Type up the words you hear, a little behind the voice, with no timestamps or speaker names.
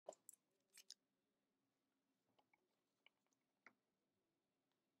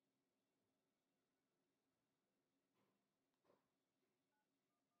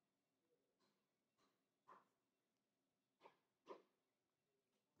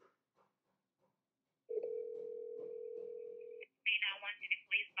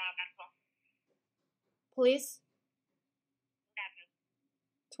Police?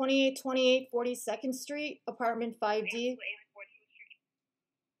 2828 42nd Street, apartment 5D.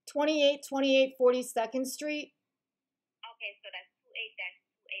 2828 42nd Street. Okay, so that's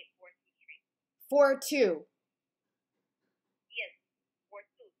 28-2842 Street. 42. Yes,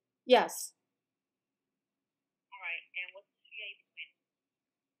 42. Yes. All right, and what's the street are you between?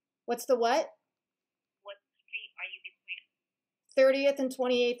 What's the what? What street are you between? 30th and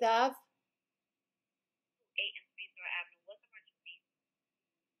 28th Ave. 8 and 3 Avenue. What's the emergency?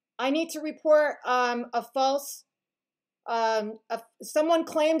 I need to report a false. Someone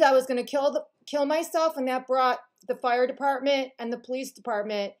claimed I was going to kill myself, and that brought the fire department and the police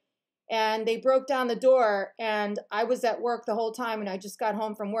department, and they broke down the door. And I was at work the whole time, and I just got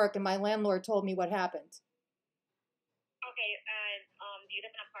home from work, and my landlord told me what happened. Okay, and do you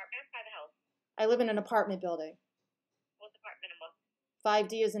live in an apartment or private house? I live in an apartment building. What's apartment number?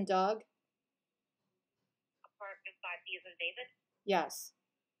 5D as in dog. Apartment 5D as in David? Yes.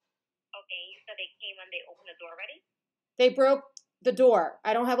 Okay, you said they came and they opened the door already? They broke the door.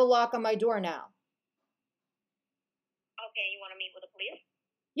 I don't have a lock on my door now. Okay, you want to meet with the police?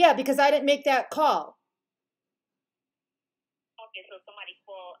 Yeah, because I didn't make that call. Okay, so somebody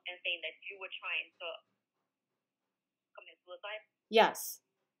called and saying that you were trying to commit suicide? Yes.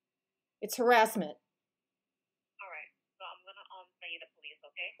 It's harassment. All right, so I'm going to send you the police,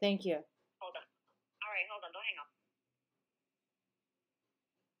 okay? Thank you. Hold on. All right, hold on. Don't hang up.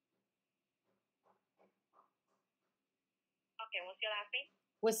 Okay, what's your last name?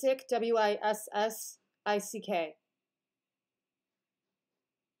 Wissick, Wissick.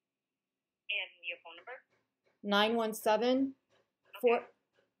 And your phone number? 917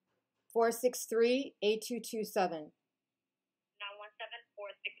 463 8227.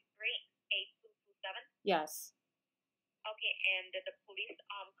 917-463-8227? Yes. Okay, and did the police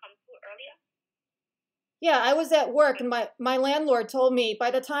come through earlier? Yeah, I was at work, and my landlord told me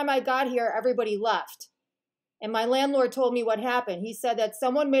by the time I got here, everybody left. And my landlord told me what happened. He said that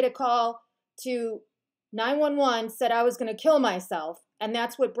someone made a call to 911, said I was going to kill myself, and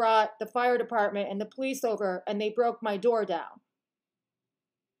that's what brought the fire department and the police over, and they broke my door down.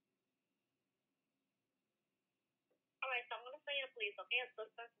 All right, so I'm going to send you the police, okay?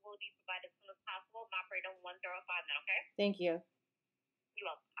 Assistance will be provided as soon as possible. I'm operator 105 now, okay? Thank you. You're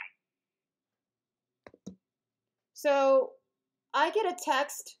welcome. Bye. So I get a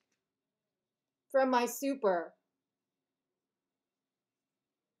text from my super.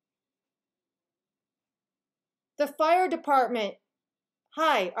 The fire department,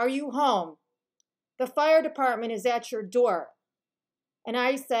 hi, are you home? The fire department is at your door. And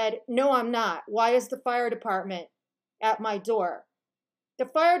I said, no, I'm not. Why is the fire department at my door? The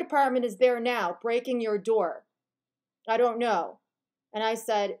fire department is there now, breaking your door. I don't know. And I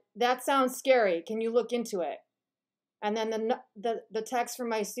said, that sounds scary. Can you look into it? And then the text from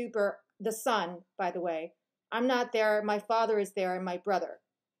my super, the son, by the way, I'm not there. My father is there and my brother.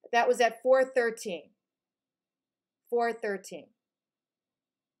 That was at 4:13. 4:13.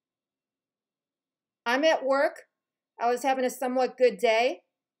 I'm at work. I was having a somewhat good day.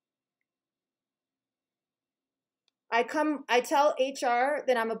 I tell HR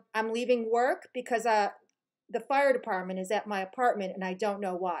that I'm leaving work because the fire department is at my apartment and I don't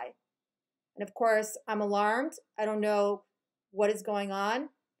know why. And of course, I'm alarmed. I don't know what is going on.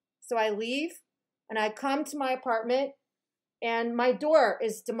 So I leave and I come to my apartment and my door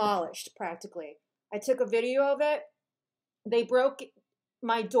is demolished practically. I took a video of it. They broke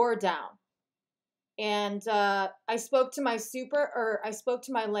my door down. And I spoke to my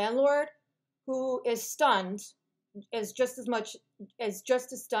landlord, who is stunned, is just as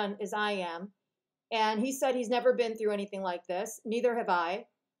stunned as I am. And he said he's never been through anything like this. Neither have I.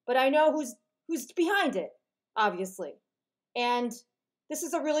 But I know who's behind it, obviously. And this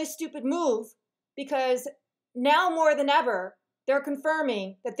is a really stupid move because now more than ever, they're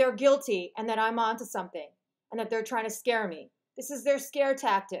confirming that they're guilty and that I'm onto something and that they're trying to scare me. This is their scare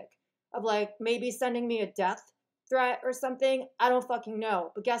tactic of like maybe sending me a death threat or something. I don't fucking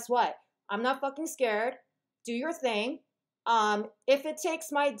know. But guess what? I'm not fucking scared. Do your thing. If it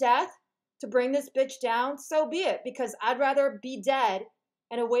takes my death to bring this bitch down, so be it, because I'd rather be dead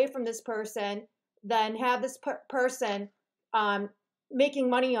and away from this person than have this person making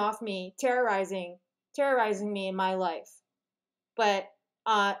money off me, terrorizing me in my life. But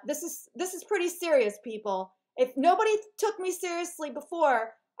this is pretty serious, people. If nobody took me seriously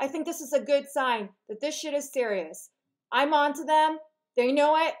before, I think this is a good sign that this shit is serious. I'm onto them. They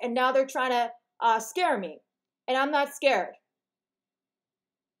know it, and now they're trying to scare me. And I'm not scared.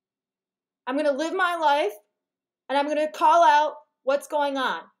 I'm going to live my life, and I'm going to call out what's going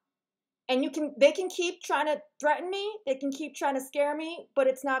on. And they can keep trying to threaten me, they can keep trying to scare me, but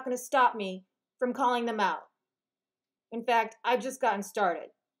it's not going to stop me from calling them out. In fact, I've just gotten started.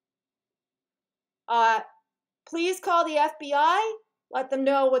 Please call the FBI. Let them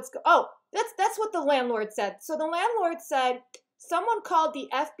know that's what the landlord said. So the landlord said someone called the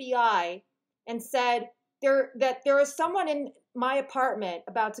FBI and said that there is someone in my apartment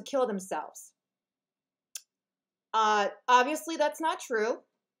about to kill themselves. Obviously, that's not true.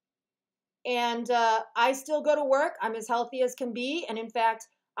 And I still go to work. I'm as healthy as can be. And in fact,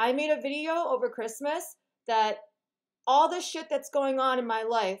 I made a video over Christmas that all the shit that's going on in my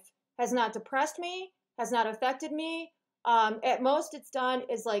life has not depressed me, has not affected me. At most it's done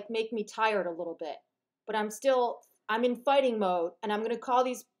is like make me tired a little bit. But I'm in fighting mode, and I'm going to call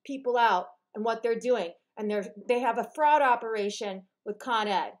these people out and what they're doing. And they have a fraud operation with Con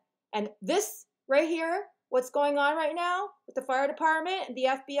Ed. And this right here, what's going on right now with the fire department and the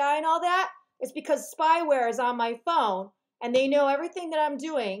FBI and all that, is because spyware is on my phone, and they know everything that I'm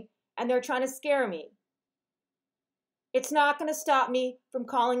doing, and they're trying to scare me. It's not going to stop me from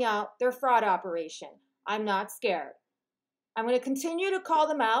calling out their fraud operation. I'm not scared. I'm going to continue to call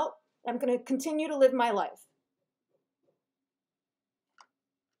them out. I'm going to continue to live my life.